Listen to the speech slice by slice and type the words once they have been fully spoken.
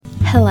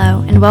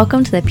Hello, and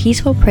welcome to the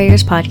Peaceful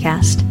Prayers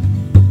Podcast.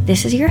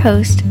 This is your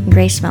host,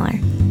 Grace Miller.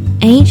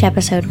 In each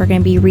episode, we're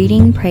going to be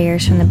reading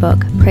prayers from the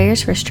book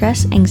Prayers for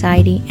Stress,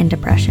 Anxiety, and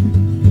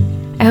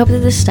Depression. I hope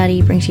that this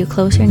study brings you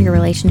closer in your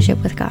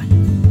relationship with God.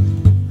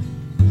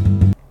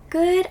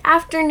 Good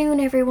afternoon,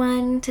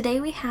 everyone.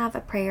 Today we have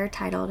a prayer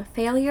titled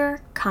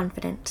Failure,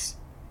 Confidence.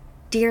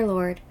 Dear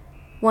Lord,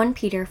 1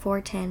 Peter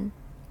 4:10,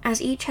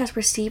 as each has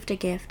received a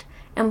gift,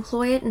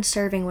 employ it in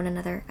serving one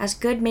another as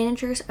good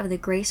managers of the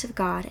grace of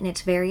God in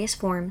its various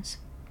forms.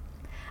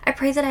 I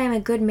pray that I am a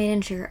good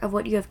manager of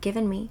what you have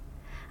given me.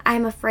 I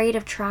am afraid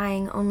of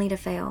trying only to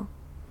fail.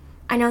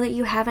 I know that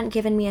you haven't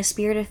given me a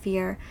spirit of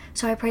fear,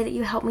 so I pray that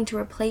you help me to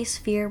replace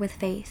fear with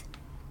faith.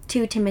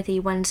 2 Timothy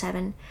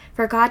 1:7,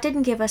 for God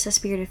didn't give us a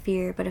spirit of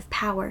fear, but of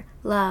power,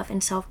 love,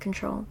 and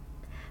self-control.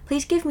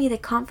 Please give me the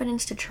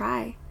confidence to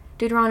try.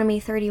 Deuteronomy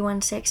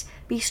 31:6,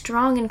 be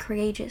strong and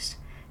courageous.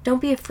 Don't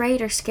be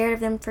afraid or scared of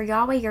them, for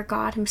Yahweh your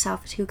God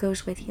himself is who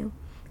goes with you.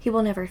 He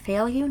will never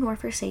fail you nor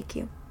forsake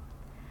you.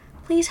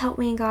 Please help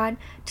me, God,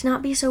 to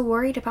not be so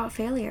worried about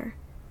failure.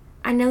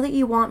 I know that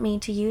you want me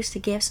to use the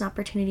gifts and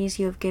opportunities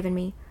you have given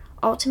me.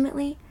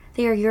 Ultimately,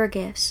 they are your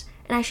gifts,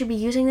 and I should be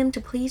using them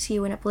to please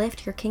you and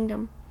uplift your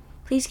kingdom.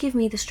 Please give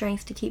me the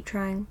strength to keep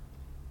trying.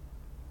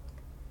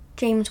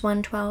 James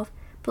 1:12,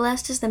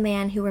 blessed is the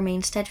man who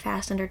remains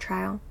steadfast under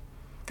trial.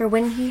 For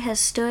when he has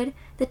stood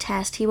the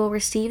test, he will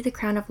receive the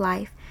crown of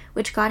life,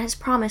 which God has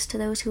promised to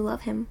those who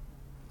love him.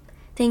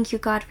 Thank you,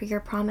 God, for your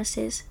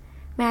promises.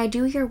 May I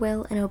do your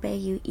will and obey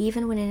you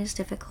even when it is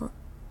difficult.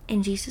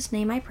 In Jesus'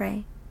 name I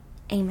pray.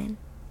 Amen.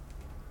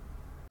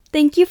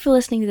 Thank you for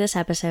listening to this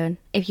episode.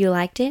 If you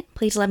liked it,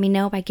 please let me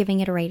know by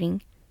giving it a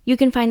rating. You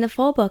can find the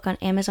full book on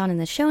Amazon in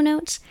the show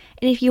notes,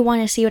 and if you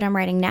want to see what I'm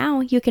writing now,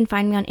 you can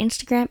find me on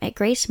Instagram at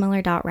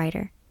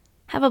gracemiller.writer.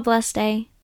 Have a blessed day.